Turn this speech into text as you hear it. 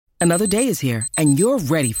Another day is here, and you're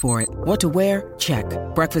ready for it. What to wear? Check.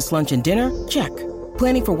 Breakfast, lunch, and dinner? Check.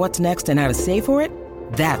 Planning for what's next and how to save for it?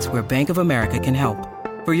 That's where Bank of America can help.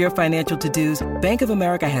 For your financial to-dos, Bank of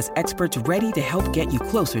America has experts ready to help get you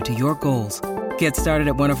closer to your goals. Get started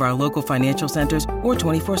at one of our local financial centers or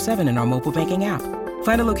 24/7 in our mobile banking app.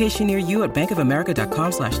 Find a location near you at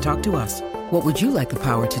bankofamerica.com/talktous. What would you like the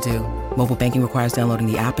power to do? Mobile banking requires downloading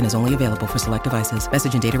the app and is only available for select devices.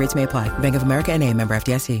 Message and data rates may apply. Bank of America N.A., member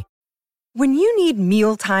FDIC. When you need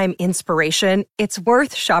mealtime inspiration, it's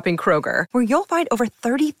worth shopping Kroger, where you'll find over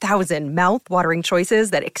 30,000 mouth-watering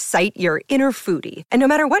choices that excite your inner foodie. And no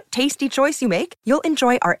matter what tasty choice you make, you'll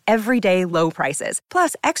enjoy our everyday low prices,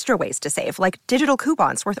 plus extra ways to save, like digital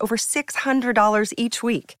coupons worth over $600 each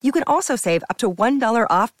week. You can also save up to $1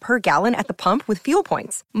 off per gallon at the pump with fuel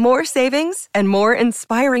points. More savings and more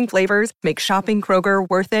inspiring flavors make shopping Kroger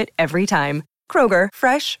worth it every time. Kroger,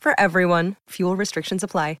 fresh for everyone. Fuel restrictions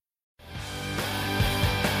apply.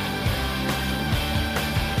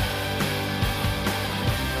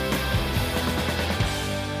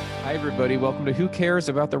 Hi, everybody. Welcome to Who Cares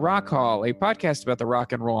About the Rock Hall, a podcast about the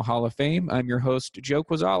Rock and Roll Hall of Fame. I'm your host, Joe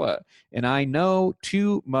Quazala, and I know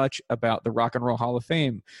too much about the Rock and Roll Hall of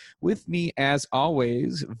Fame. With me, as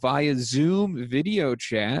always, via Zoom video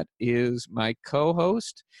chat is my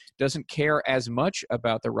co-host. Doesn't care as much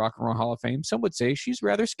about the Rock and Roll Hall of Fame. Some would say she's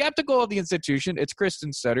rather skeptical of the institution. It's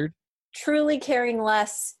Kristen Studdard. Truly caring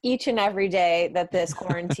less each and every day that this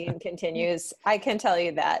quarantine continues. I can tell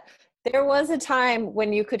you that. There was a time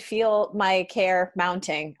when you could feel my care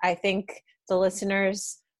mounting. I think the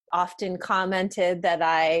listeners often commented that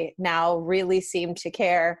I now really seem to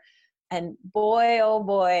care. And boy, oh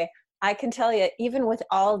boy, I can tell you, even with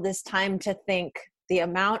all this time to think, the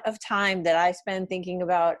amount of time that I spend thinking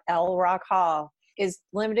about El Rock Hall is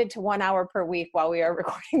limited to 1 hour per week while we are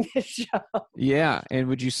recording this show. Yeah, and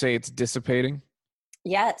would you say it's dissipating?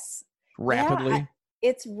 Yes. Rapidly? Yeah,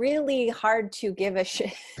 it's really hard to give a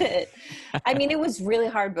shit. I mean, it was really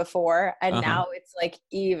hard before, and now it's like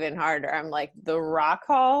even harder. I'm like, the Rock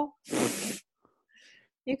Hall?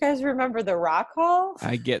 You guys remember the Rock Hall?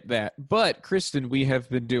 I get that. But, Kristen, we have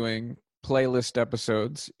been doing playlist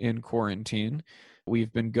episodes in quarantine.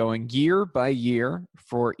 We've been going year by year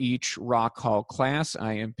for each Rock Hall class.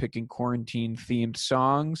 I am picking quarantine-themed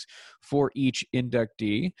songs for each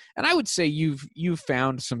inductee. And I would say you've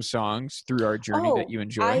found some songs through our journey that you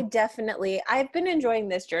enjoy. I've been enjoying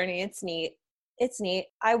this journey. It's neat.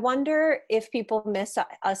 I wonder if people miss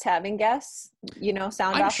us having guests,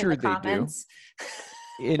 sound I'm off sure in the comments.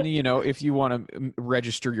 And, if you want to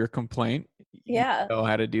register your complaint, you know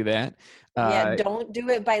how to do that. Don't do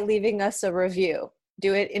it by leaving us a review.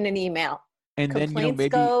 Do it in an email. And complaints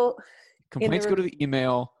then, complaints go to the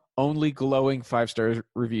email. Only glowing 5-star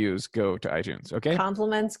reviews go to iTunes, okay?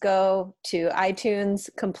 Compliments go to iTunes.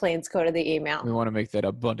 Complaints go to the email. We want to make that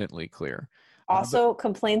abundantly clear. Also,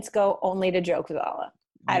 complaints go only to Joe Quazala.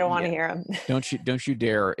 I don't want to hear them. Don't you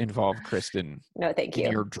dare involve Kristen. No, thank you.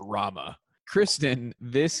 In your drama. Kristen,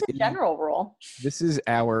 this is general rule. This is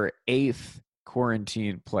our 8th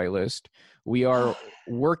quarantine playlist. We are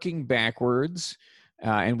working backwards,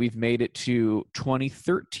 and we've made it to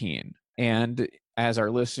 2013. And as our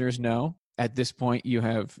listeners know, at this point, you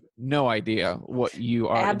have no idea what you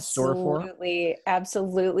are in store for.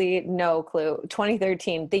 Absolutely no clue.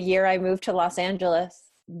 2013, the year I moved to Los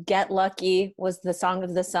Angeles. Get Lucky was the song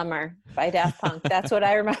of the summer by Daft Punk. That's what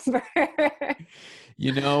I remember.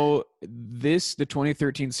 The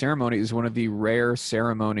 2013 ceremony is one of the rare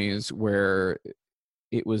ceremonies where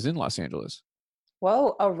it was in Los Angeles.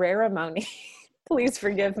 Whoa, a rare-emony. Please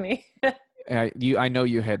forgive me. I know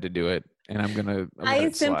you had to do it, and I'm gonna.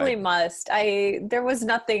 I simply must. There was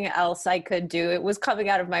nothing else I could do. It was coming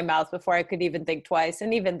out of my mouth before I could even think twice,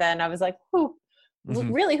 and even then, I was like, "Who?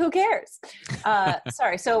 Really? Who cares?"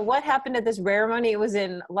 Sorry. So, what happened at this rare-emony? It was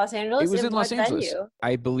in Los Angeles. It was in Los Angeles. Venue?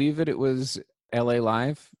 I believe it was LA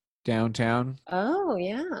Live downtown. Oh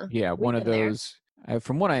yeah. Yeah, one of those.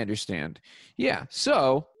 From what I understand. Yeah.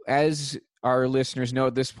 So, as our listeners know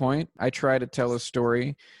at this point, I try to tell a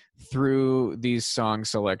story through these song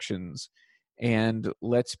selections. And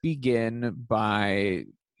let's begin by,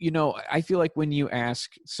 I feel like when you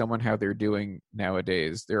ask someone how they're doing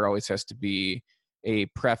nowadays, there always has to be a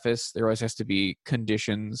preface. There always has to be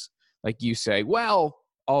conditions. Like you say, well,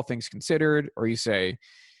 all things considered, or you say,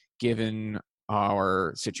 given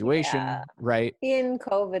our situation, right? In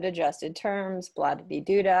COVID adjusted terms, blah de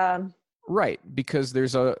doo-dah. Right, because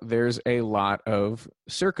there's a lot of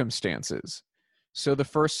circumstances. So the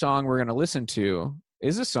first song we're going to listen to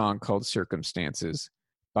is a song called Circumstances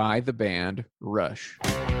by the band Rush.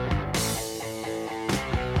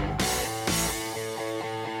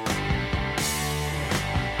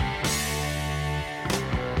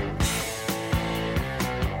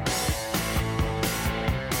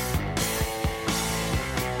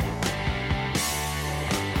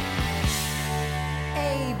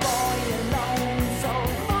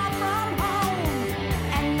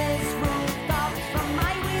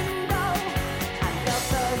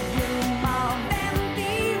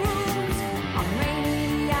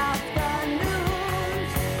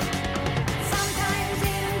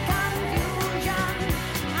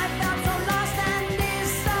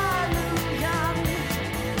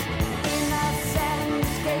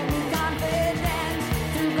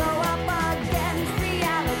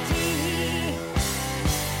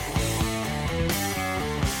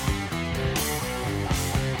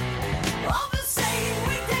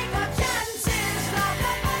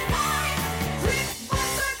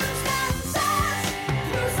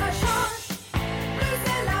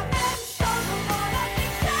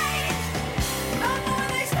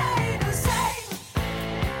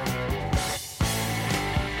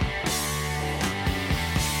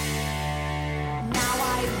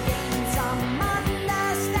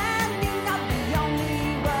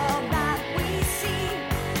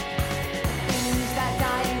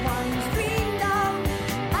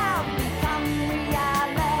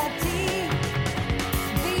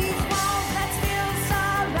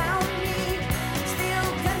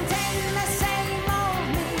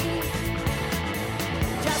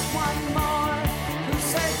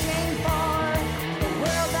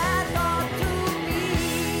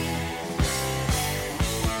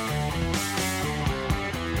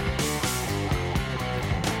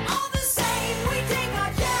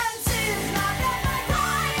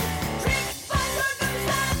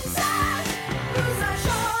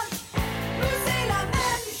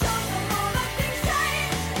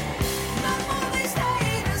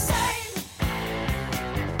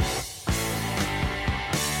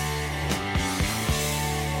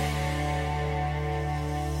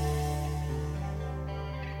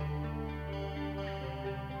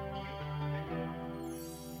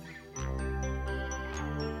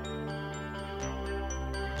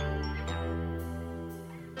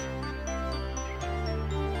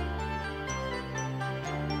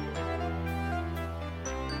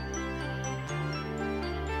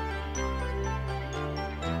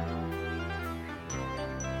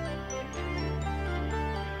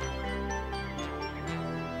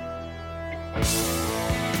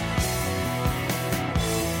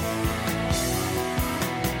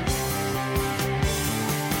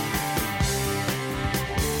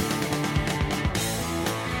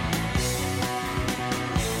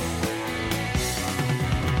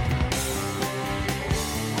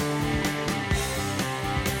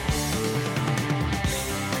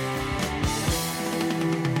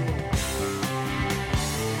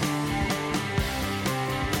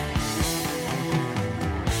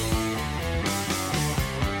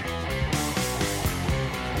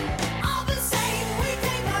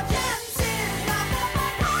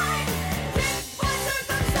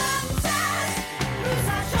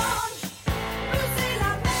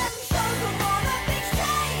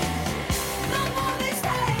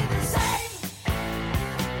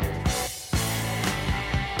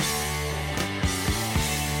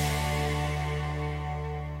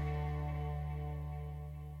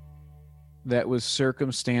 That was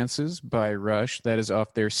Circumstances by Rush. That is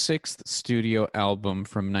off their 6th studio album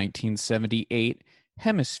from 1978,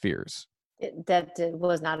 Hemispheres.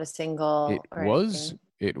 Was not a single.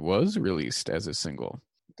 It was released as a single.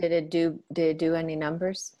 Did it do any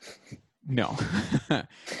numbers? No. It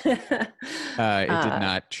did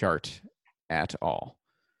not chart at all.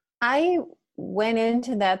 I went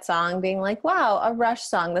into that song being like, wow, a Rush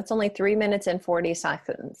song. That's only 3 minutes and 40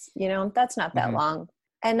 seconds. That's not that long.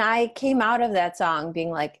 And I came out of that song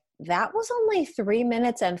being like, that was only 3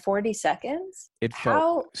 minutes and 40 seconds? It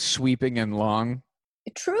felt sweeping and long.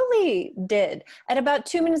 It truly did. At about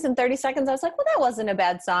 2 minutes and 30 seconds, I was like, well, that wasn't a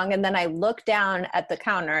bad song. And then I looked down at the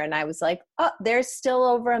counter and I was like, oh, there's still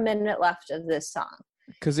over a minute left of this song.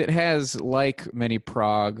 Because it has, like many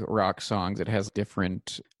prog rock songs, it has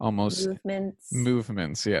different almost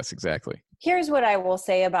movements. Yes, exactly. Here's what I will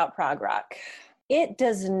say about prog rock. It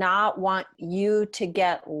does not want you to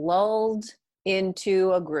get lulled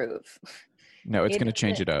into a groove. No, it's going to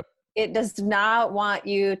change it up. It does not want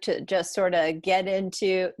you to just sort of get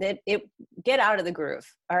into it. Get out of the groove.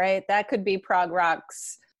 All right. That could be prog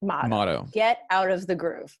rock's motto. Get out of the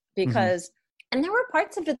groove. Because, and there were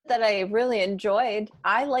parts of it that I really enjoyed.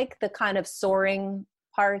 I like the kind of soaring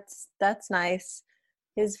parts. That's nice.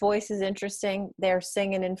 His voice is interesting. They're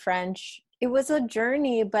singing in French. It was a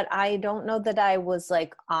journey, but I don't know that I was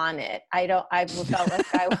like on it. I felt like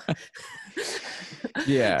I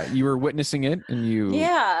Yeah, you were witnessing it and you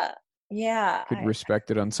could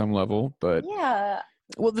respect it on some level, but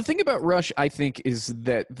well, the thing about Rush, I think, is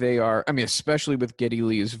that they are, I mean, especially with Geddy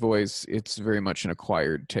Lee's voice, it's very much an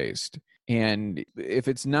acquired taste. And if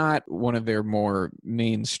it's not one of their more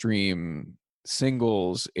mainstream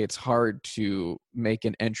singles, it's hard to make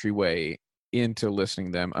an entryway into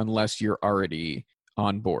listening to them unless you're already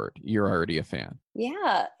on board. You're already a fan.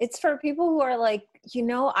 Yeah. It's for people who are like,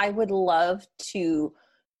 I would love to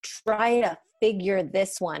try to figure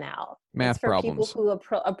this one out. Math it's for problems. People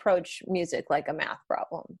who approach music like a math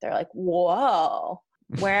problem. They're like, whoa.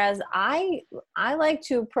 Whereas I like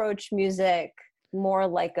to approach music more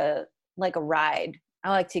like a ride. I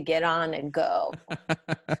like to get on and go.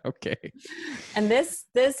 Okay. And this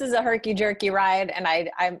is a herky-jerky ride, and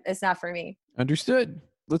it's not for me. Understood.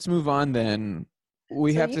 Let's move on then.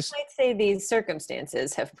 You might say these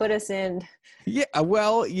circumstances have put us in. Yeah,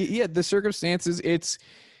 well, the circumstances, it's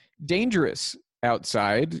dangerous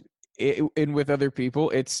outside and with other people.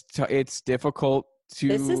 It's difficult to...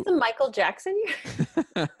 This is the Michael Jackson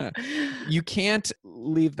year? You can't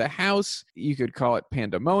leave the house. You could call it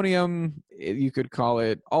pandemonium. You could call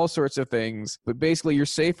it all sorts of things. But basically, you're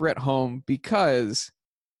safer at home because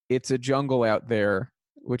it's a jungle out there,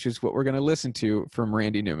 which is what we're going to listen to from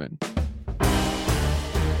Randy Newman.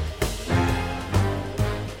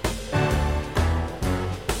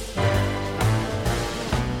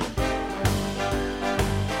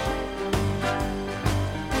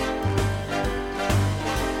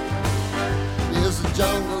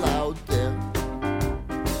 Jungle out there,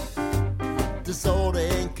 disorder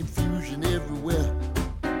and confusion everywhere.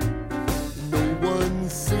 No one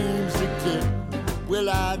seems to care. Well,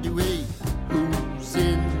 I do. Hey, who's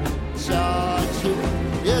in charge here?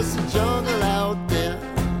 Yes, a jungle out there,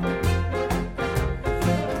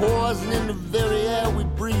 poison in the very air we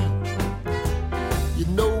breathe. You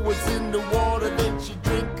know what's in the water that you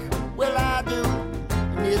drink? Well, I do,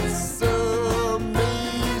 and it's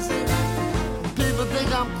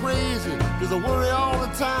I'm crazy, cause I worry all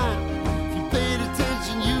the time. If you paid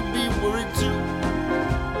attention, you'd be worried too.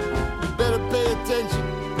 You better pay attention,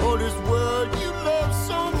 or this world you love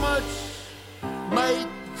so much might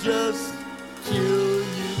just kill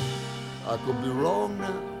you. I could be wrong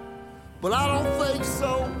now, but I don't think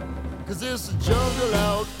so, cause there's a jungle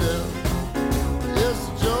out there. There's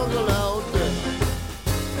a jungle out there.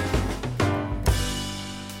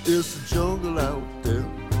 It's a jungle out there.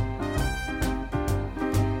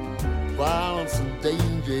 Violence and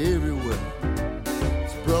danger everywhere.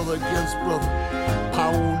 It's brother against brother,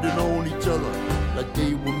 pounding on each other like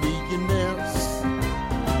they were millionaires.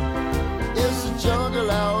 It's a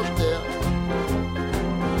jungle out there.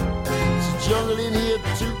 It's a jungle in here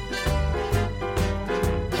too.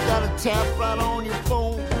 You got a tap right on your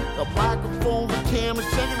phone, a microphone, a camera,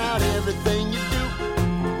 checking out everything you do.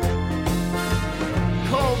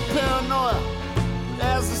 Called paranoia,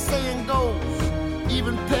 as the saying goes,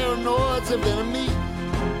 even paranoid's an enemy.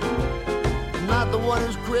 I'm not the one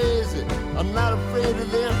who's crazy, I'm not afraid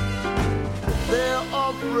of them. They're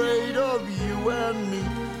afraid of you and me.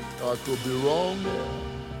 I could be wrong there,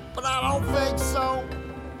 but I don't think so.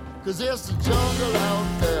 'Cause there's a jungle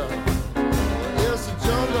out there. There's a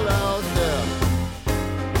jungle out there.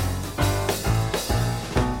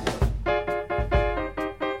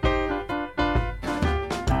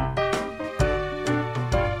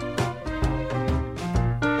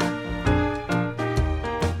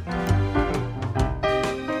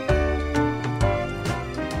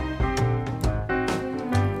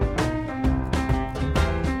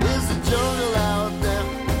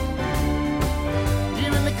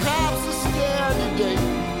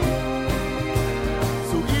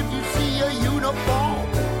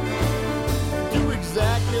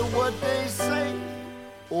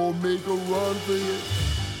 Make a run for you.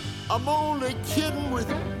 I'm only kidding with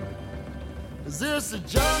you. 'Cause there's a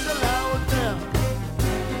jungle out there.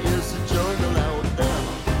 There's a jungle out there.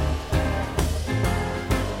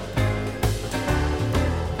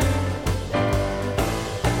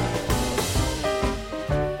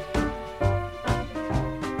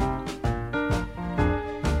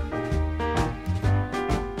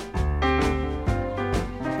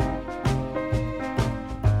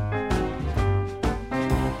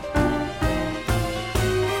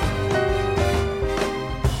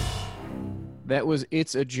 That was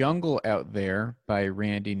It's a Jungle Out There by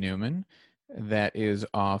Randy Newman. That is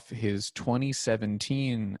off his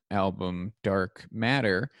 2017 album, Dark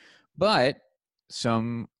Matter. But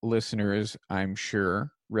some listeners, I'm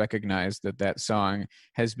sure, recognize that that song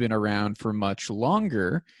has been around for much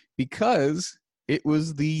longer because it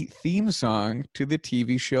was the theme song to the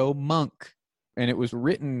TV show Monk. And it was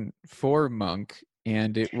written for Monk,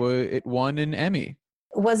 and it won an Emmy.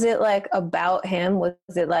 Was it like about him? Was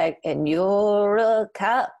it like, and you're a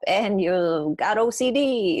cop and you got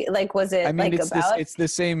OCD? Like, was it it's the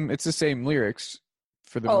same lyrics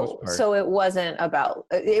for the most part. So it wasn't about,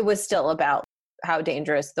 it was still about how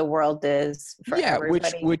dangerous the world is for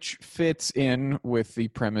everybody. which fits in with the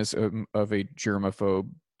premise of a germaphobe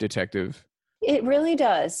detective. It really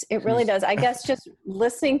does. It really does. I guess just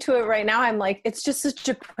listening to it right now, I'm like, it's just such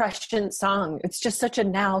a prescient song. It's just such a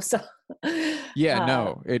now song. Yeah,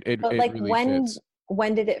 no, it but like, really fits.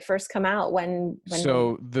 When did it first come out? When was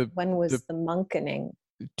the Monkening?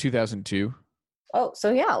 2002. Oh,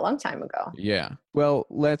 so yeah, a long time ago. Yeah. Well,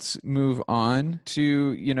 let's move on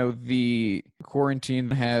to, the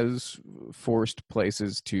quarantine has forced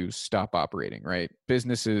places to stop operating, right?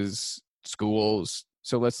 Businesses, schools.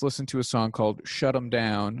 So let's listen to a song called Shut 'Em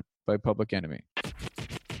Down by Public Enemy.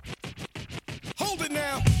 Hold it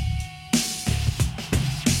now.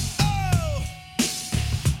 Oh!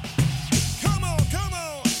 Come on, come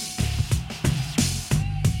on.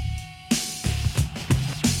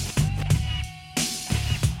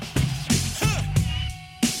 Huh.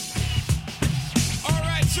 All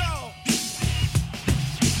right, y'all.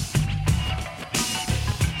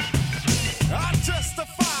 I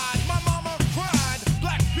testified. My mama cried.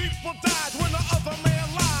 Black people died when the other man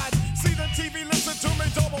lied. See the TV, listen to me,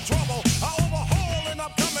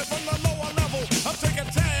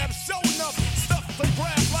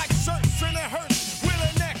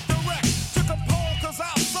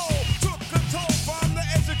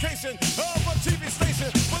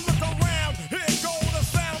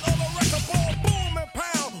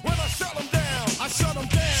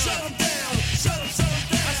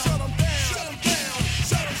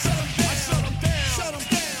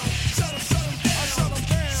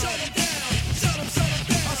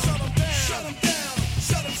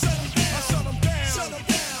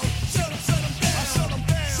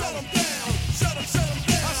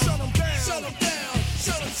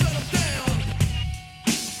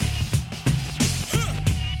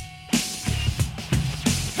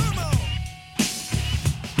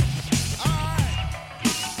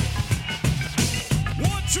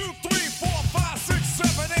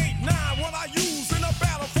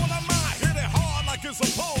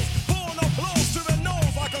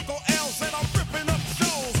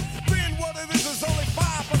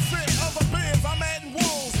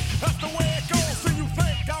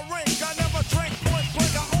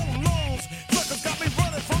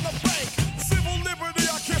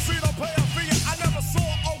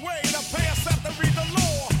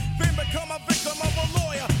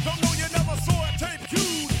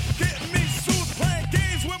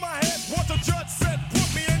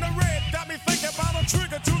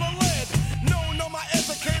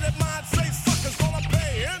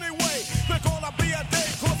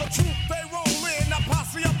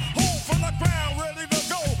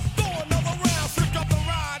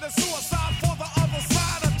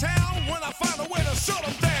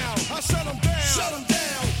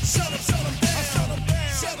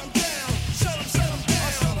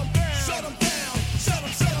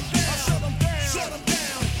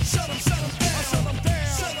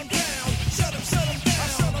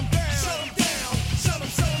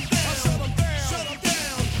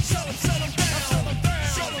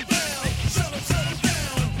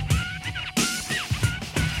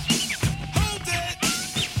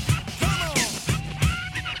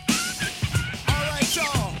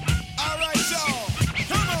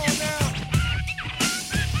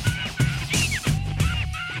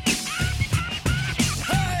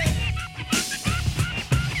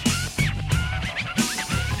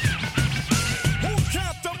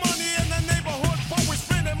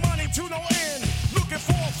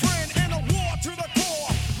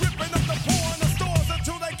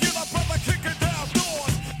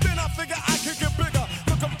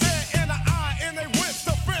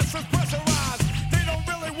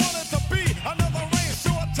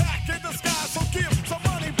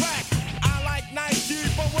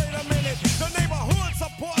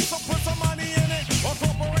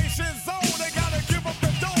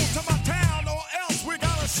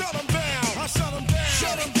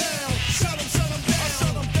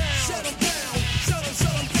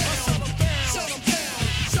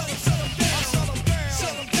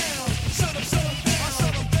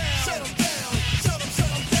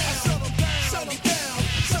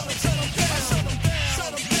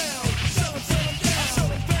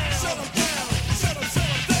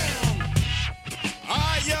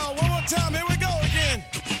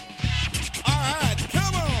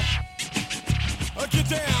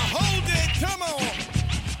 down. Hold it. Come on.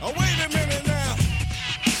 Oh, wait a minute now.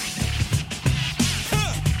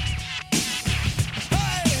 Huh.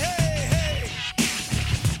 Hey, hey, hey.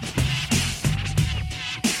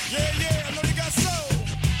 Yeah, yeah, I know you got soul.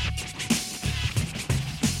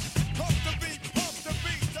 Pump the beat,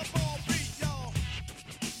 the ball beat, y'all.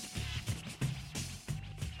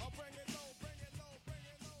 I'll bring it low, bring it low, bring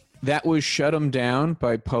it low. That was Shut 'Em Down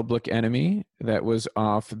by Public Enemy. That was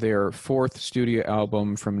off their fourth studio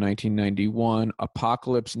album from 1991,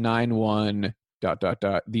 Apocalypse 9-1, ...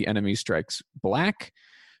 The Enemy Strikes Black.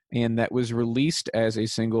 And that was released as a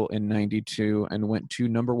single in 92 and went to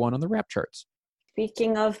number 1 on the rap charts.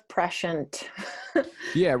 Speaking of prescient.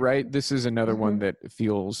 Yeah, right. This is another one that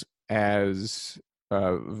feels as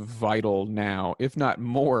vital now, if not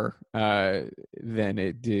more, than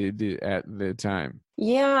it did at the time.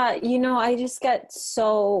 Yeah, I just get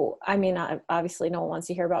obviously no one wants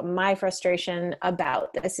to hear about my frustration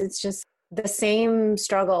about this. It's just the same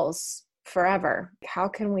struggles forever. How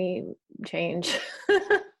can we change?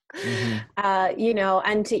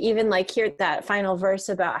 And to even hear that final verse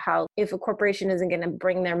about how if a corporation isn't going to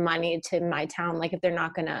bring their money to my town, if they're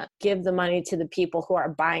not going to give the money to the people who are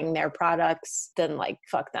buying their products, then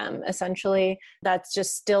fuck them, essentially. That's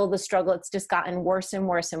just still the struggle. It's just gotten worse and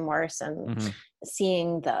worse and worse. And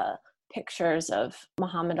seeing the pictures of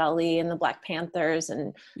Muhammad Ali and the Black Panthers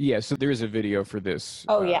and so there is a video for this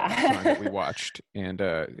song that we watched, and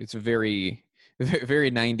it's a very very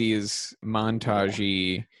 90s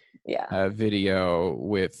montagey video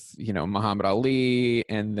with Muhammad Ali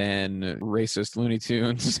and then racist Looney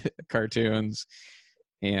Tunes cartoons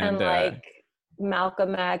and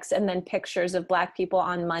Malcolm X, and then pictures of Black people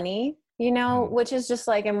on money, which is just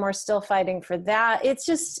and we're still fighting for that.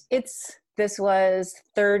 This was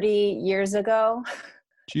 30 years ago.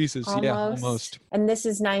 Jesus, almost. And this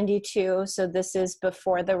is 92, so this is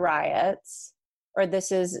before the riots, or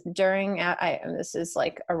this is during. This is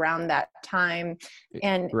around that time,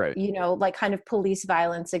 and right. Kind of police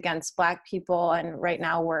violence against Black people. And right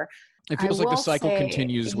now it feels like the cycle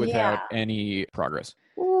continues without any progress.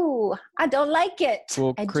 Ooh, I don't like it.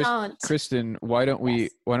 Well, I don't. Kristen, why don't we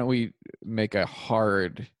make a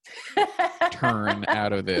hard turn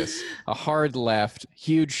out of this? A hard left,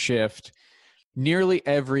 huge shift. Nearly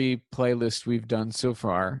every playlist we've done so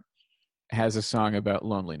far has a song about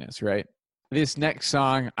loneliness, right? This next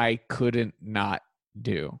song I couldn't not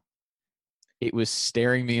do. It was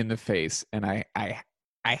staring me in the face, and I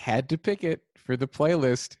had to pick it for the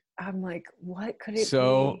playlist. I'm what could it be?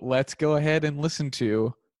 So let's go ahead and listen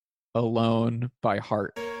to Alone by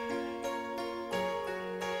Heart.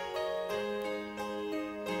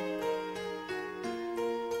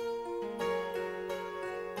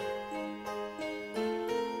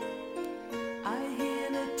 I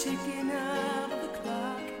hear the ticking of the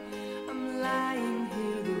clock. I'm lying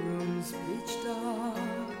here, the room's pitch dark.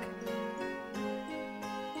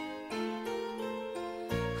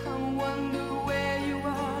 I wonder where you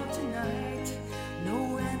are tonight.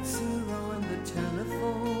 No answer on the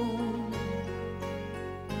telephone.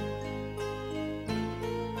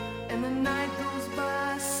 And the night goes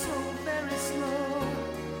by so very slow.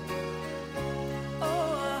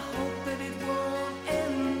 Oh, I hope that it won't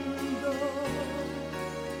end though.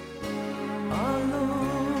 Alone.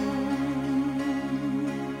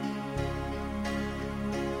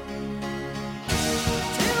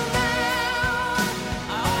 Till now,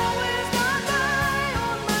 I always got by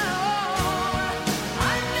on my own.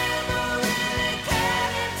 I never really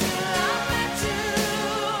cared until I met you.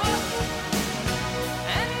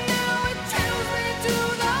 And now it tells me to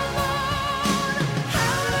the moon.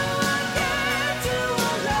 How do I get to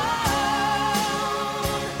alone?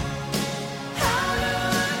 How do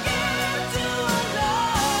I get to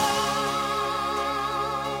alone?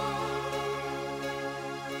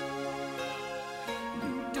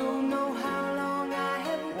 You don't know how long I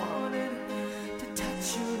have wanted to touch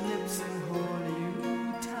your lips and hold you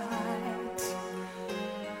tight.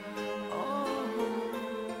 Oh,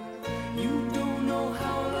 you don't know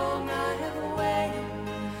how long I have waited,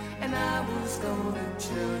 and I was gonna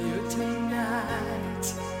tell you tonight.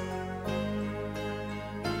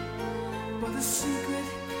 But the secret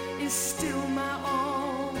is still my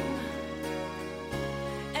own,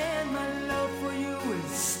 and my love for you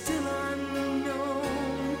is still unknown.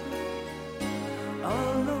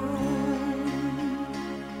 Alone.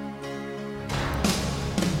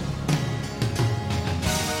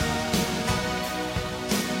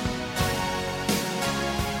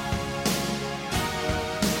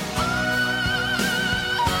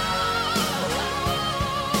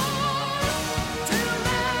 Till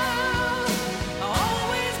now, I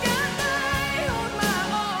always got by on my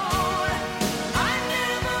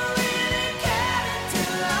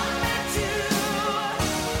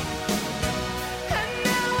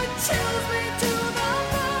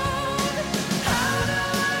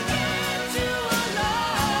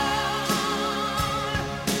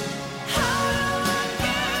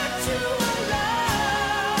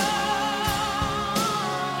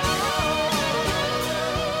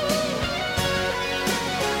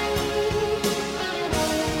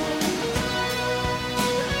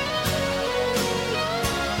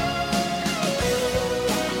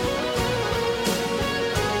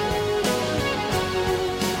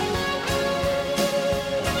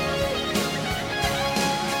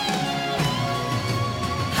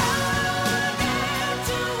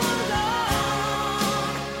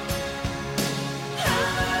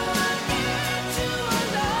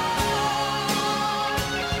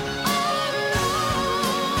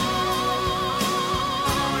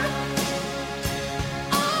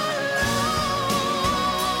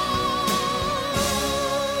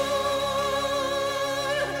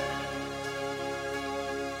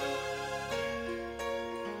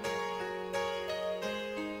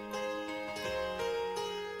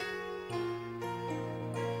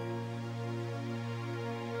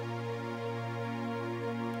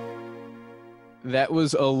That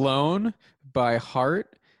was Alone by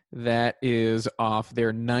Heart. That is off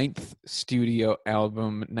their 9th studio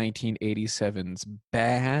album, 1987's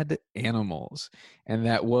Bad Animals. And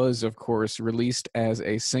that was, of course, released as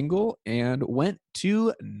a single and went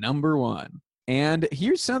to number 1. And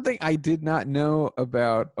here's something I did not know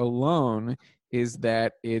about Alone is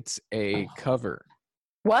that it's a cover.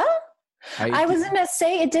 What? I was going to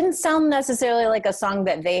say, it didn't sound necessarily like a song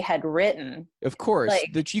that they had written. Of course,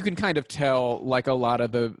 Like- that you can kind of tell, like a lot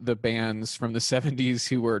of the bands from the 70s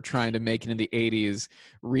who were trying to make it in the 80s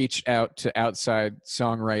reached out to outside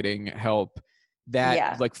songwriting help. That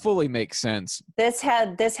Yeah. like fully makes sense. This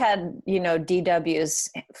had DW's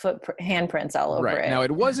handprints all over Right. it. Now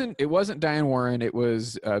it wasn't Diane Warren, it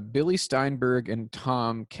was Billy Steinberg and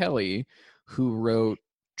Tom Kelly who wrote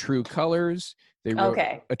True Colors. They wrote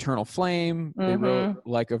Okay. Eternal Flame. They wrote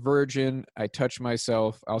Like a Virgin, I Touch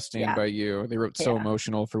Myself, I'll Stand Yeah. by You. They wrote So Yeah.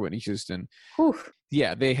 Emotional for Whitney Houston. Whew.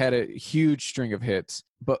 Yeah, they had a huge string of hits.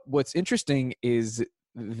 But what's interesting is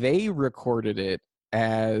they recorded it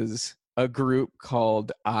as a group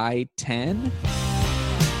called I-10.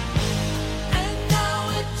 And now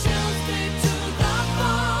it chills me to the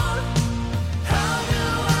bone. How do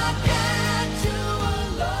I get you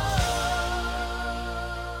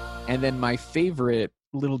alone? And then my favorite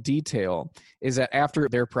little detail is that after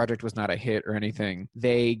their project was not a hit or anything,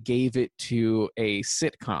 they gave it to a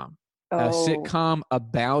sitcom. A Oh. sitcom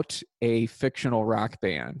about a fictional rock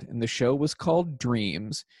band. And the show was called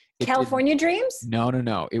Dreams. It did- California Dreams?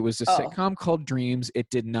 No. It was a Oh. sitcom called Dreams. It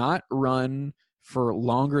did not run for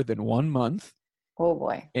longer than 1 month. Oh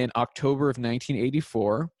boy. In October of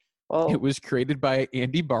 1984, Oh. it was created by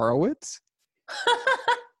Andy Borowitz.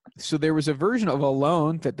 So there was a version of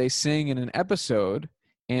Alone that they sing in an episode,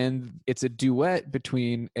 and it's a duet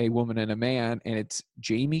between a woman and a man, and it's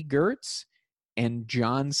Jamie Gertz and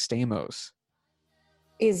John Stamos.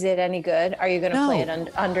 Is it any good? Are you going to play it No.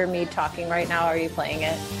 under me talking right now? Are you playing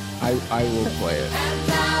it? I will play it. And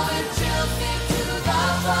now it chills me to the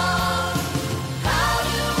bone. How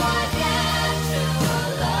do I get you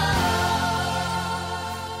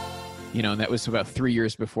alone? You know, and that was about 3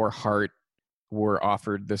 years before Heart were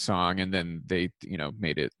offered the song, and then they,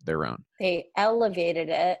 made it their own. They elevated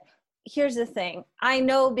it. Here's the thing. I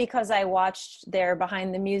know because I watched their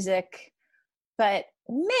Behind the Music, but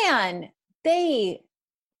man, they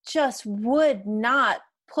just would not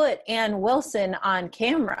put Ann Wilson on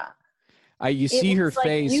camera. You It see her was like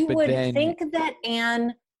face, you but would then think that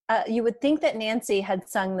you would think that Nancy had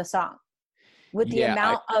sung the song with the Yeah,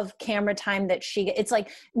 amount of camera time that it's like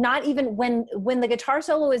not even when the guitar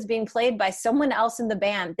solo is being played by someone else in the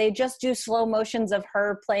band, they just do slow motions of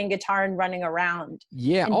her playing guitar and running around.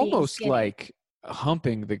 yeah, and being almost skinny. like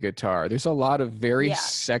humping the guitar. There's a lot of very Yeah.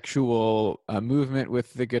 sexual movement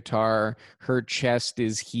with the guitar. Her chest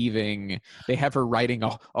is heaving. They have her riding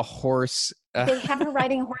a horse. They have her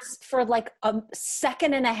riding a horse for like a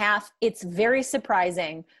second and a half. It's very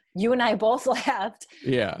surprising. You and I both laughed.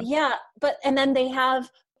 Yeah. Yeah, and then they have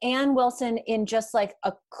Ann Wilson in just like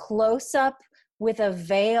a close up with a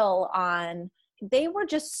veil on. They were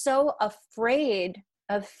just so afraid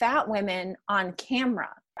of fat women on camera.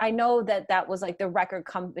 I know that was like the record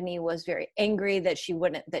company was very angry that she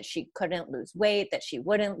couldn't lose weight,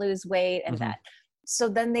 and Mhm. that. So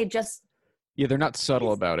then they just Yeah, they're not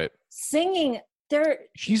subtle about it. singing.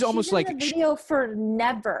 She's almost in like the video for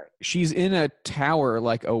never. she's in a tower,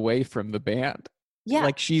 like away from the band. Yeah,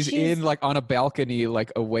 Like she's in like on a balcony,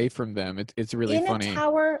 like away from them. It's really in funny. a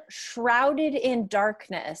tower shrouded in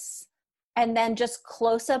darkness, and then just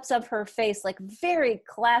close-ups of her face, like very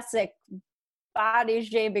classic body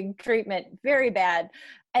shaming treatment, very bad.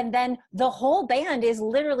 And then the whole band is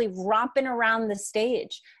literally romping around the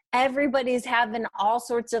stage. Everybody's having all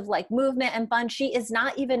sorts of like movement and fun. She is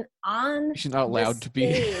not even on She's not allowed the to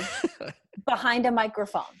be. stage behind a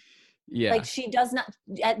microphone. Yeah. Like she does not,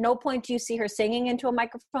 at no point do you see her singing into a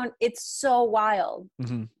microphone. It's so wild.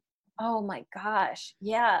 Mhm. Oh my gosh.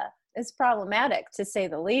 Yeah. It's problematic to say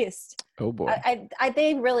the least. Oh boy.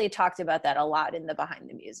 They really talked about that a lot in the Behind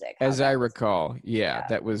the Music. how As I that was- recall, yeah, Yeah.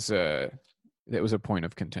 that was a point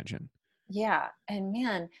of contention. Yeah. And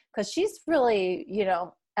man, because she's really,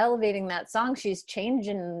 elevating that song. She's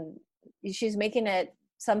changing, she's making it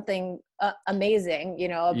something amazing,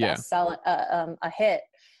 a Yeah. bestseller, a hit.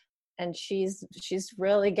 And she's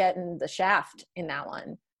really getting the shaft in that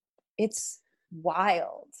one. It's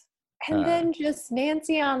wild. And then just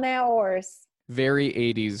Nancy on that horse. Very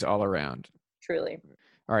 80s all around. Truly.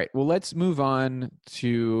 All right. Well, let's move on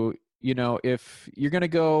to, if you're going to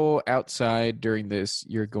go outside during this,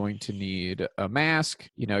 you're going to need a mask.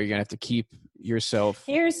 You're going to have to keep yourself.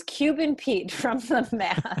 Here's Cuban Pete from The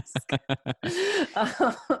Mask.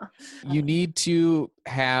 You need to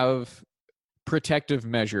have protective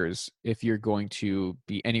measures if you're going to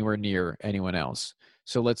be anywhere near anyone else.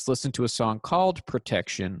 So let's listen to a song called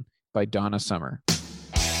Protection by Donna Summer.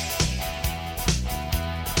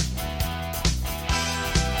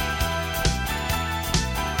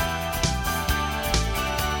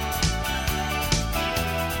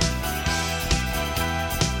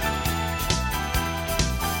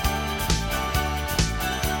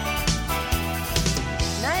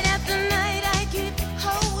 Night after night, I keep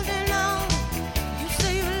holding on. You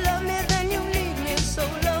say you love me, then you leave me so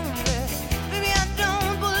lonely. Baby, I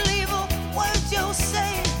don't believe a word you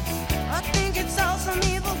say. I think it's all some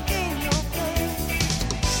evil game you're playing.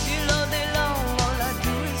 Still all day long, all I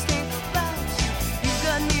do is think about you. You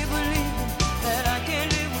got me believing that I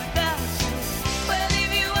can't live without you. Well,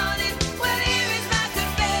 if you want it, well, here is my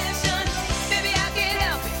confession. Baby, I can't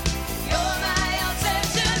help it. You're my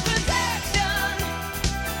obsession. Protection.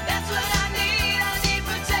 That's what I need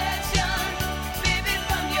protection, baby,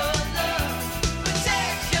 from your love.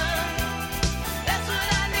 Protection, that's what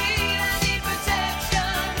I need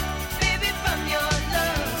protection, baby, from your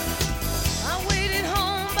love. I waited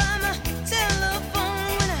home by my telephone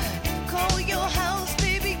when I call your house,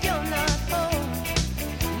 baby, you're not home.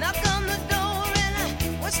 Knock on the door and I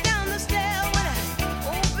watch down the stair when I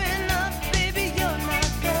open up, baby, you're not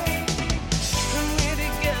there. And we're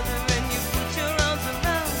together and you put your arms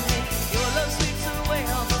around me. Your love sweeps away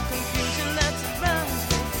all the confusion that surrounds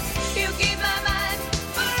me. You keep my mind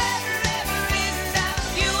forever, ever in doubt.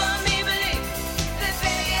 You want me believe that,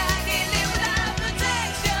 baby, I can't live without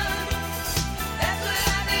protection. That's what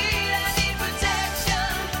I need protection,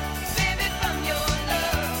 baby, from your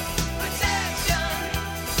love. Protection.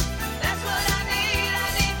 That's what I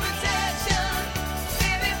need protection,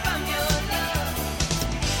 baby, from your love.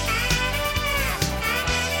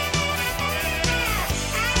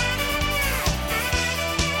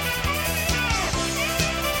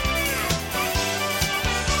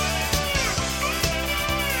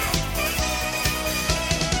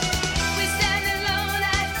 We stand alone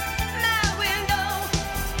at my window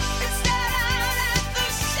and stare out at the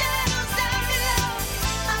shadows down below.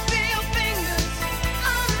 I feel your fingers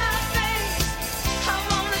on my face. I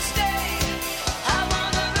wanna stay. I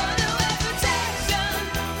wanna run away. Protection.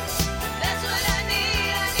 That's what I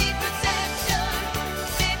need protection,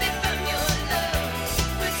 baby, from your love.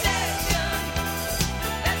 Protection.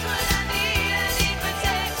 That's what I need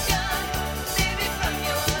protection, baby, from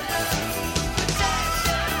your love.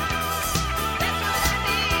 Protection. That's what I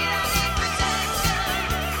need protection,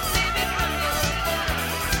 baby, from your love.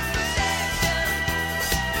 Protection.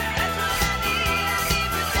 That's what I need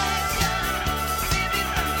protection, baby,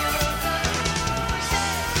 from your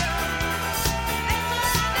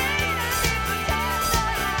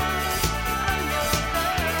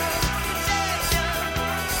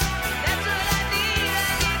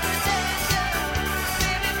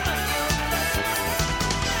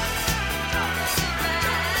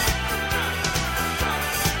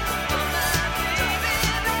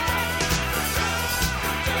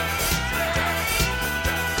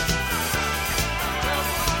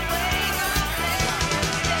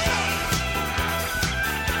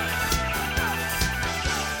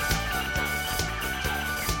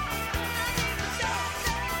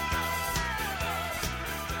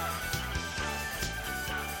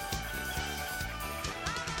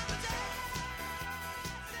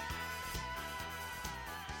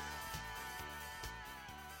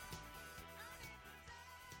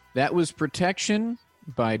That was Protection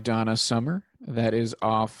by Donna Summer. That is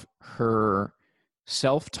off her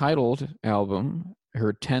self-titled album,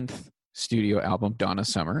 her 10th studio album, Donna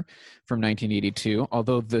Summer, from 1982,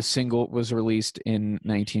 although the single was released in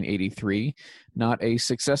 1983. Not a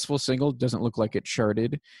successful single, doesn't look like it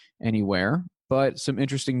charted anywhere, but some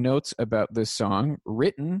interesting notes about this song,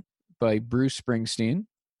 written by Bruce Springsteen.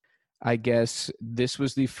 I guess this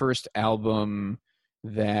was the first album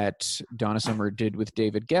that Donna Summer did with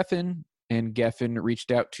David Geffen, and Geffen reached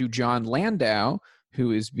out to John Landau, who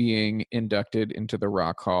is being inducted into the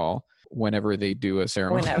Rock Hall whenever they do a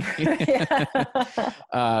ceremony.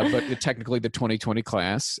 But technically the 2020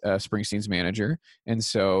 class, Springsteen's manager. And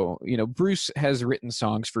so, Bruce has written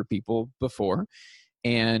songs for people before,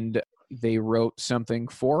 and they wrote something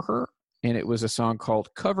for her, and it was a song called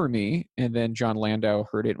Cover Me. And then John Landau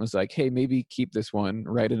heard it and was like, hey, maybe keep this one,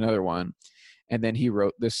 write another one. And then he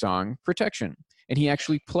wrote this song, Protection. And he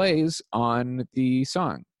actually plays on the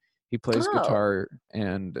song. He plays guitar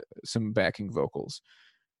and some backing vocals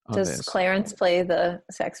on Does this. Clarence play the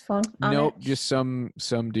saxophone on Nope, it? just some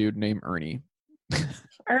dude named Ernie.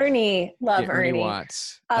 Ernie, love Yeah, Ernie.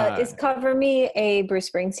 Watts. Is Cover Me a Bruce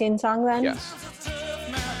Springsteen song then? Yes.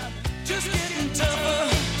 Just getting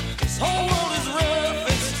tougher. This whole world is rough.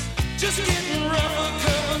 It's just getting rougher.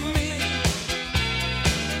 Cover me.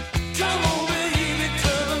 Come on, baby,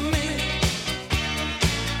 cover me.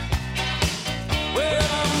 Well,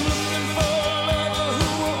 I'm looking for a lover who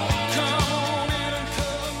will come on in and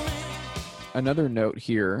cover me. Another note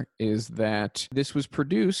here is that this was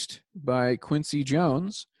produced by Quincy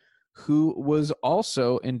Jones, who was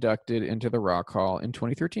also inducted into the Rock Hall in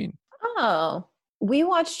 2013. Oh, we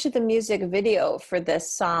watched the music video for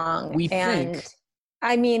this song. We and think.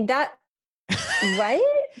 I mean that, right?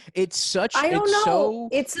 It's such I don't it's know. so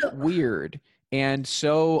It's a- weird and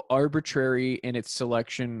so arbitrary in its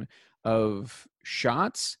selection of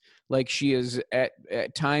shots. Like she is at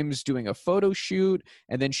times doing a photo shoot,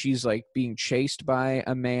 and then she's like being chased by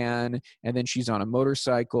a man, and then she's on a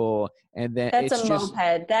motorcycle, and then That's it's a just,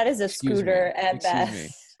 moped. That is a Excuse me. scooter at Excuse me.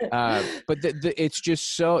 best. But it's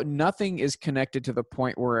just so nothing is connected to the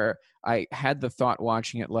point where I had the thought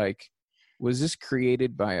watching it like, was this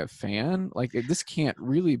created by a fan? Like this can't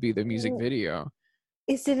really be the music video.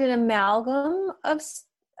 Is it an amalgam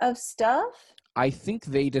of stuff? I think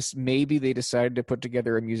they decided to put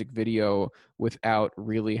together a music video without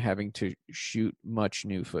really having to shoot much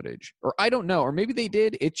new footage, or I don't know, or maybe they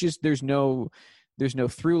did. It's just there's no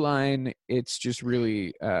through line. It's just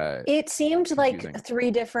really It seemed confusing. like 3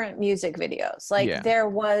 different music videos. Like Yeah. there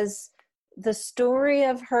was the story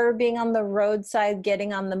of her being on the roadside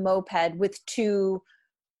getting on the moped with 2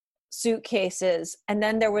 suitcases, and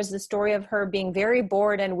then there was the story of her being very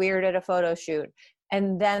bored and weird at a photo shoot,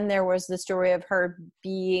 and then there was the story of her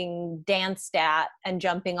being danced at and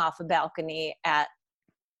jumping off a balcony at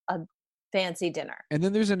a fancy dinner. And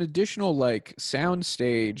then there's an additional like sound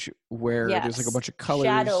stage where there's like a Yes. bunch of colors.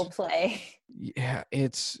 Shadow play. Yeah,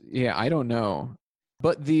 I don't know.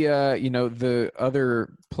 But the the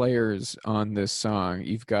other players on this song,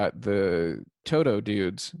 you've got the Toto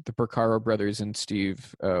dudes, the Porcaro brothers and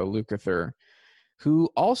Steve Lukather, who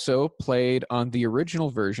also played on the original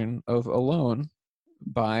version of Alone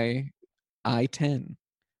by I-10.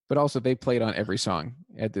 But also they played on every song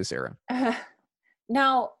at this era.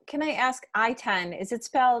 Now, can I ask I-10, is it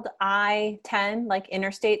spelled I-10, like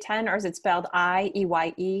Interstate 10, or is it spelled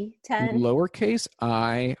I-E-Y-E 10? Lowercase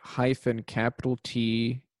I hyphen capital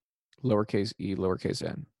T lowercase e lowercase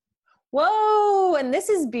n. Whoa, and this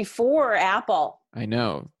is before Apple. I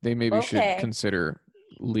know. They maybe should Okay. consider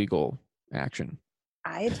legal action.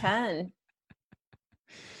 I-10.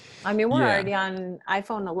 I mean, we're Yeah. already on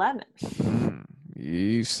iPhone 11.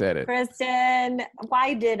 You said it. Kristen,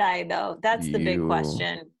 why did I though? That's the big You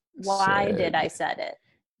question. Why did said I said it?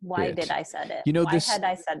 Why it. did I said it? You know, why this- had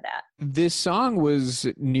I said that? This song was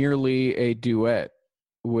nearly a duet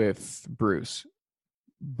with Bruce,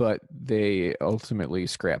 but they ultimately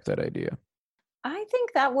scrapped that idea. I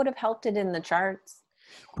think that would have helped it in the charts.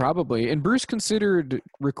 Probably. And Bruce considered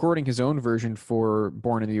recording his own version for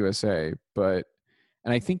Born in the USA,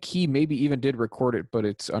 and I think he maybe even did record it, but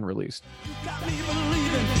it's unreleased. Got me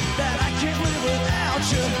believing that I can't live without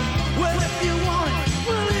you. Well, if you want it,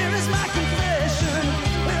 well, here is my confession.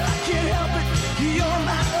 Well, I can't help it. You're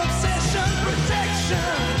my obsession. Protection.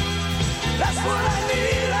 That's what I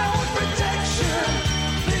need. I want protection.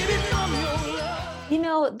 Baby, from your love. You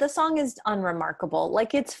know, the song is unremarkable.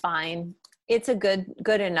 Like, it's fine. It's a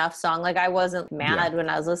good enough song. Like, I wasn't mad when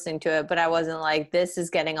I was listening to it, but I wasn't like, this is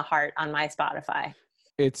getting a heart on my Spotify.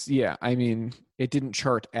 I mean, it didn't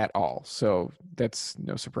chart at all, so that's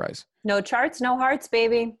no surprise. No charts, no hearts,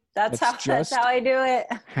 baby. That's That's how I do it.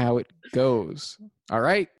 How it goes. All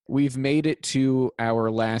right, we've made it to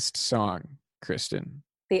our last song, Kristen.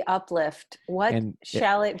 The uplift. What And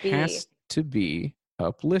shall it be? Has to be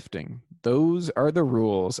uplifting. Those are the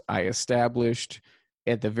rules I established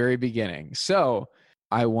at the very beginning. So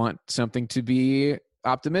I want something to be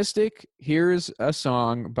optimistic. Here's a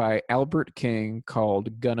song by Albert King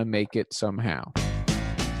called Gonna Make It Somehow.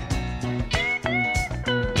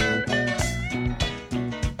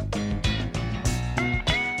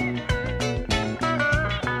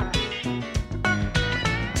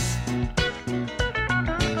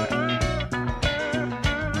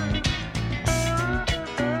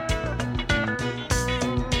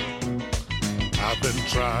 I've been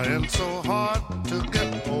trying so hard to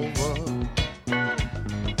get over.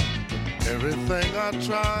 Everything I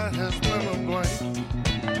try has been a blank.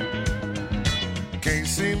 Can't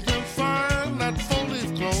seem to find that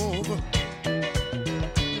four-leaf clover.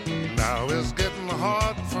 Now it's getting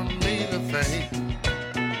hard for me to think.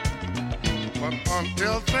 But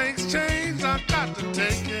until things change, I got to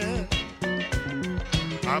take it.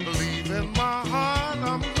 I believe in my heart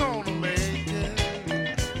I'm gonna make it.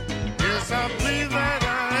 Yes, I believe that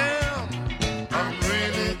I am. I'm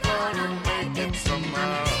really gonna make it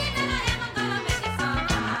somehow.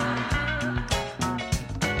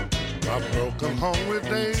 My broken hungry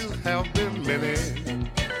days have been many.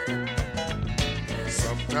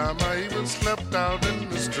 Sometimes I even slept out in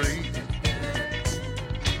the street.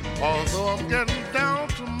 Although I'm getting down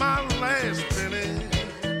to my last penny,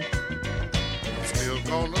 I'm still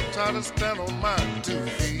gonna try to stand on my 2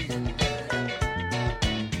 feet.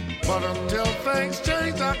 But until things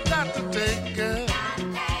change, I got to take it.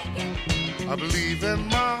 I believe in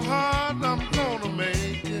my heart I'm gonna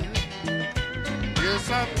make it. Yes,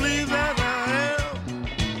 I believe that I am.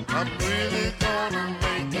 I'm really gonna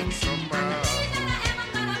make it somehow.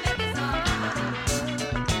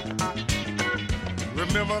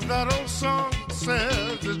 Remember that old song that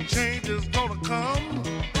says the change is gonna come?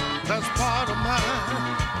 That's part of my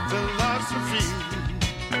philosophy.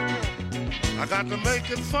 I got to make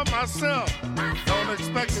it for myself. Don't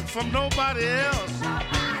expect it from nobody else.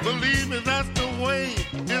 Believe me, that's the way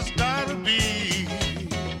it's gotta be.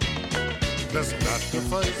 That's not the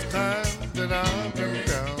first time that I've been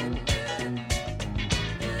down.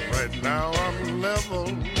 Right now I'm level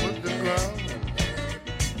with the ground.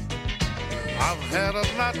 I've had a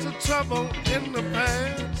lot of trouble in the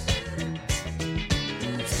past.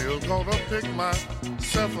 Still gonna pick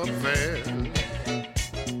myself up fast.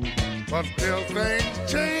 But till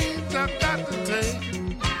things change, I got to take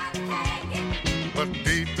it. But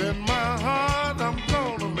deep in my heart, I'm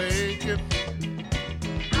gonna make it.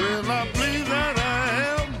 Well, I believe that I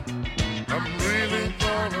am. I'm really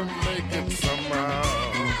gonna make it somehow.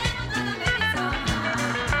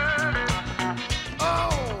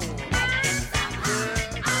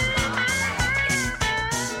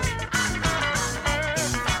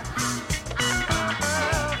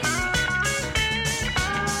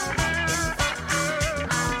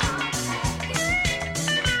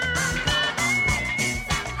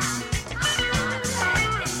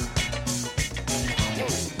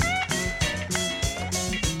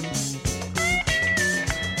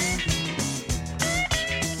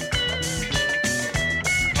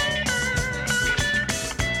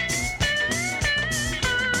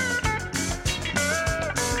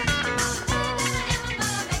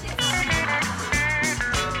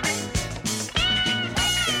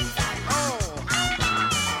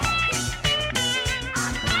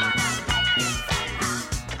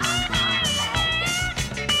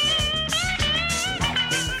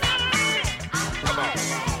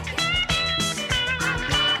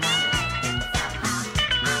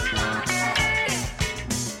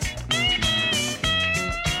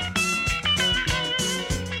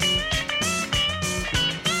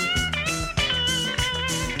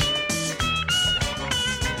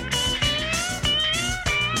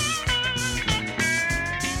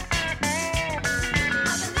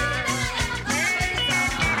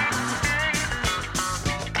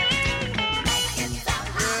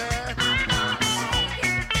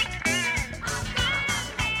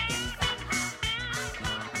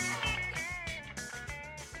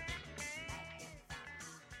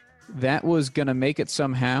 That was Gonna Make It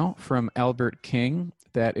Somehow from Albert King.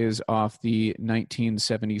 That is off the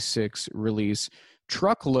 1976 release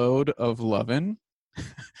Truckload of Lovin',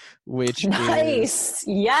 which Nice.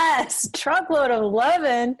 Yes. Truckload of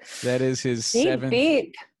Lovin'. That is his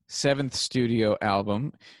seventh studio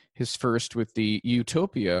album, his first with the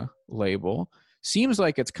Utopia label. Seems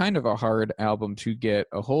like it's kind of a hard album to get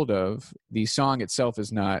a hold of. The song itself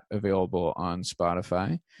is not available on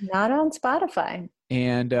Spotify. Not on Spotify.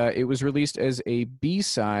 And it was released as a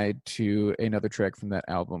B-side to another track from that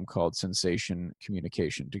album called Sensation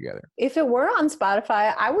Communication Together. If it were on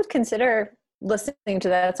Spotify, I would consider listening to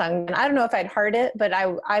that song. And I don't know if I'd heard it, but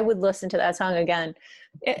I would listen to that song again.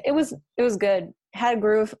 It was good. Had a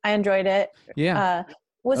groove. I enjoyed it. Yeah.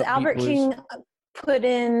 Was Albert King put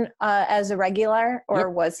in as a regular, or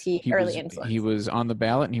was he early influence? He was on the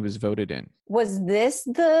ballot and he was voted in. Was this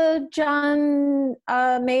the John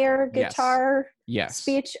Mayer guitar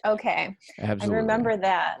speech? Okay. Absolutely. I remember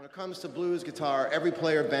that. When it comes to blues guitar, every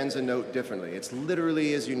player bends a note differently. It's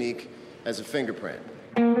literally as unique as a fingerprint.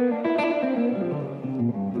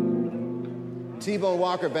 T-Bone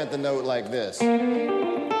Walker bent the note like this.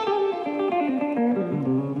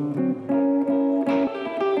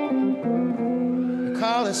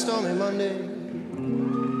 Call it stormy Monday,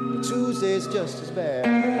 Tuesday's just as bad.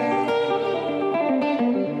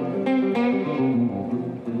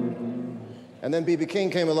 And then B.B. King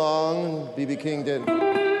came along, and B.B. King did.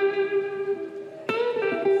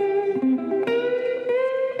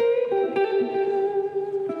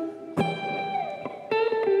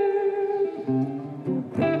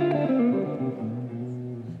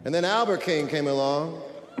 Albert King came along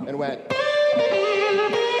and went.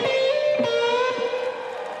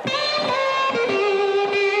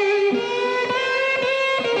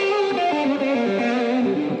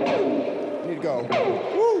 You'd go.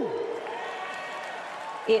 Woo!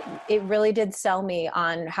 It really did sell me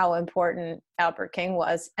on how important Albert King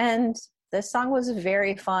was. And this song was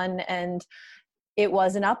very fun and it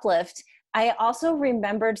was an uplift. I also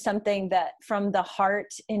remembered something that from the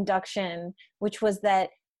Heart induction, which was that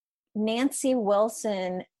Nancy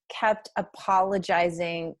Wilson kept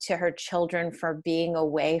apologizing to her children for being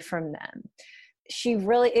away from them.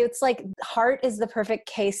 It's like Heart is the perfect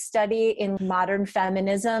case study in modern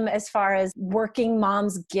feminism as far as working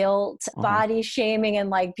moms' guilt, body shaming, and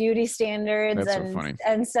like beauty standards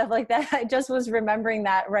and stuff like that. I just was remembering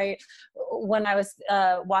that right when I was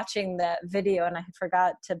watching the video, and I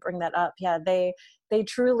forgot to bring that up. Yeah, they've been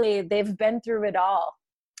through it all.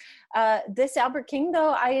 This Albert King,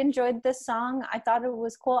 though, I enjoyed this song. I thought it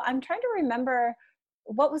was cool. I'm trying to remember,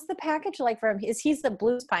 what was the package like for him? He's the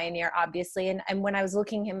blues pioneer, obviously. And when I was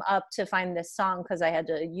looking him up to find this song, because I had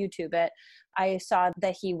to YouTube it, I saw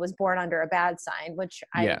that he was born under a bad sign, which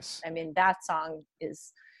I mean, that song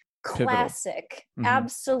is classic,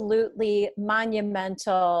 absolutely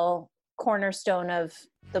monumental cornerstone of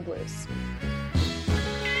the blues.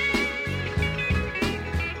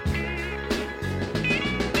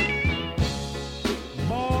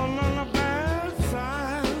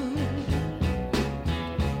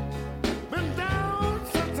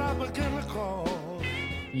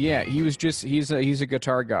 Yeah, he's a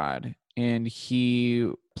guitar god, and he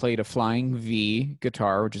played a flying V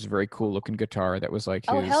guitar, which is a very cool looking guitar. That was like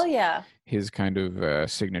his kind of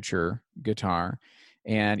signature guitar.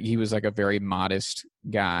 And he was like a very modest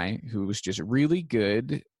guy who was just really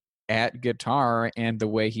good at guitar, and the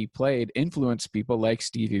way he played influenced people like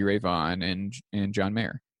Stevie Ray Vaughan and John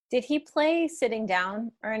Mayer. Did he play sitting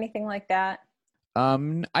down or anything like that?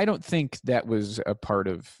 I don't think that was a part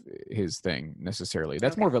of his thing necessarily.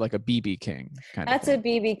 That's more of a B.B. King kind of thing. That's a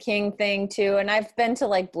B.B. King thing too. And I've been to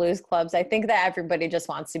like blues clubs. I think that everybody just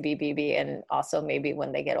wants to be B.B. And also maybe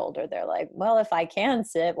when they get older, they're like, well, if I can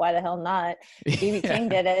sit, why the hell not? B.B. King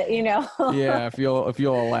did it, you know? Yeah. If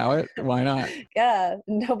you'll allow it, why not? Yeah.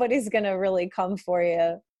 Nobody's going to really come for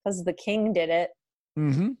you because the King did it.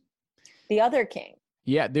 Mm-hmm. The other King.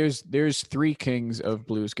 Yeah. There's three kings of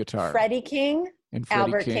blues guitar. Freddie King. And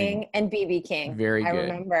Albert King and B.B. King. Very good. I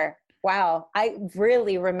remember. Wow. I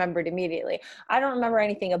really remembered immediately. I don't remember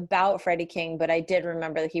anything about Freddie King, but I did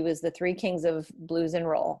remember that he was the three kings of blues and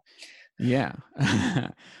roll. Yeah.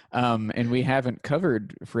 And we haven't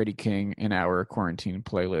covered Freddie King in our quarantine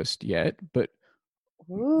playlist yet, but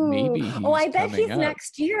maybe he's I bet he's up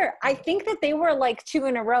next year. I think that they were like 2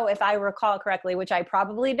 in a row, if I recall correctly, which I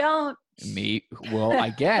probably don't. Well, I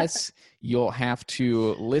guess you'll have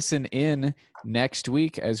to listen in next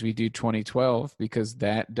week as we do 2012, because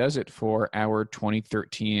that does it for our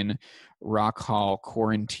 2013 Rock Hall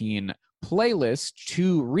Quarantine playlist.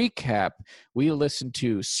 To recap, we listened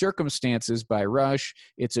to Circumstances by Rush,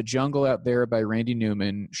 It's a Jungle Out There by Randy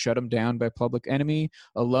Newman, Shut 'Em Down by Public Enemy,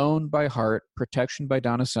 Alone by Heart, Protection by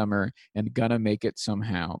Donna Summer, and Gonna Make It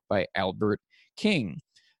Somehow by Albert King.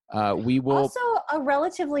 We will also a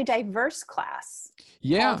relatively diverse class.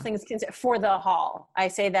 Yeah. All things considered, for the Hall. I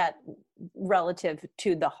say that relative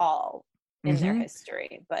to the Hall in their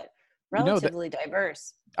history, but relatively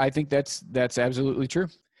diverse. I think that's absolutely true.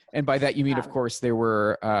 And by that you mean, of course, there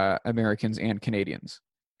were Americans and Canadians.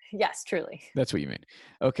 Yes, truly. That's what you mean.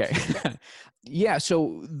 Okay. Yeah.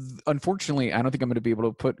 So unfortunately, I don't think I'm going to be able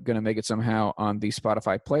to put Gonna Make It Somehow on the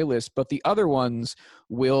Spotify playlist, but the other ones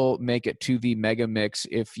will make it to the mega mix.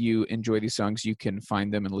 If you enjoy these songs, you can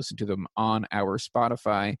find them and listen to them on our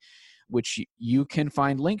Spotify, which you can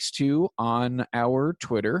find links to on our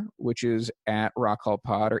Twitter, which is at Rock Hall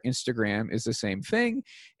Pod. Our Instagram is the same thing.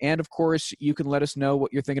 And of course, you can let us know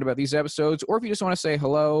what you're thinking about these episodes, or if you just want to say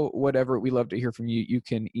hello, whatever, we love to hear from you. You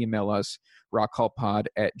can email us,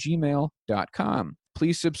 rockhallpod@gmail.com.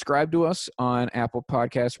 Please subscribe to us on Apple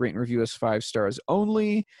Podcasts, rate and review us 5 stars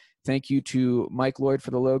only. Thank you to Mike Lloyd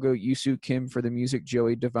for the logo, Yusu Kim for the music,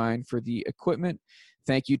 Joey Devine for the equipment.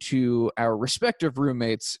 Thank you to our respective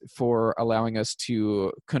roommates for allowing us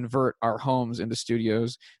to convert our homes into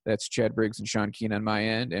studios. That's Chad Briggs and Sean Keane on my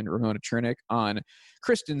end, and Ramona Chernick on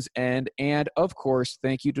Kristen's end. And, of course,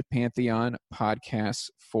 thank you to Pantheon Podcasts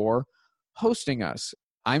for hosting us.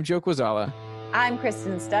 I'm Joe Quazala. I'm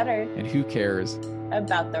Kristen Studdard. And who cares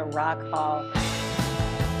about the Rock Hall?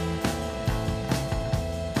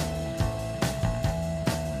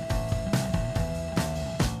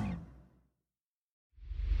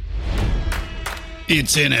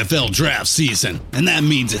 It's NFL draft season, and that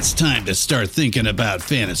means it's time to start thinking about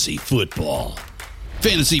fantasy football.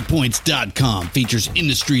 FantasyPoints.com features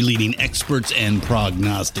industry-leading experts and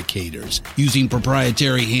prognosticators using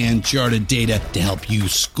proprietary hand-charted data to help you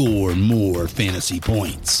score more fantasy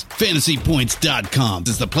points. FantasyPoints.com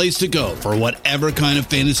is the place to go for whatever kind of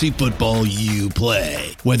fantasy football you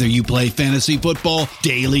play. Whether you play fantasy football,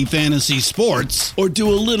 daily fantasy sports, or do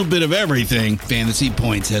a little bit of everything, Fantasy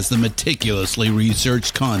Points has the meticulously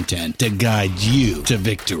researched content to guide you to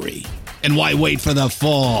victory. And why wait for the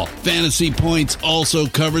fall? Fantasy Points also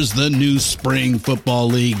covers the new spring football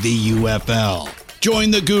league, the UFL.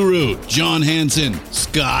 Join the guru, John Hansen,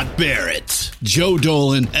 Scott Barrett, Joe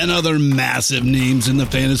Dolan, and other massive names in the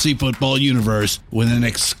fantasy football universe with an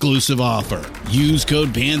exclusive offer. Use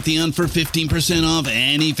code Pantheon for 15% off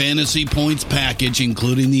any Fantasy Points package,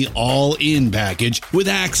 including the all-in package, with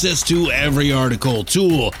access to every article,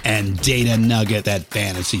 tool, and data nugget that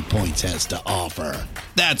Fantasy Points has to offer.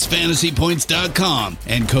 That's FantasyPoints.com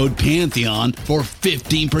and code Pantheon for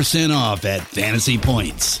 15% off at Fantasy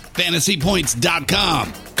Points.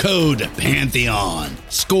 FantasyPoints.com, code Pantheon.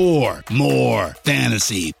 Score more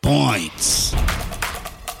fantasy points.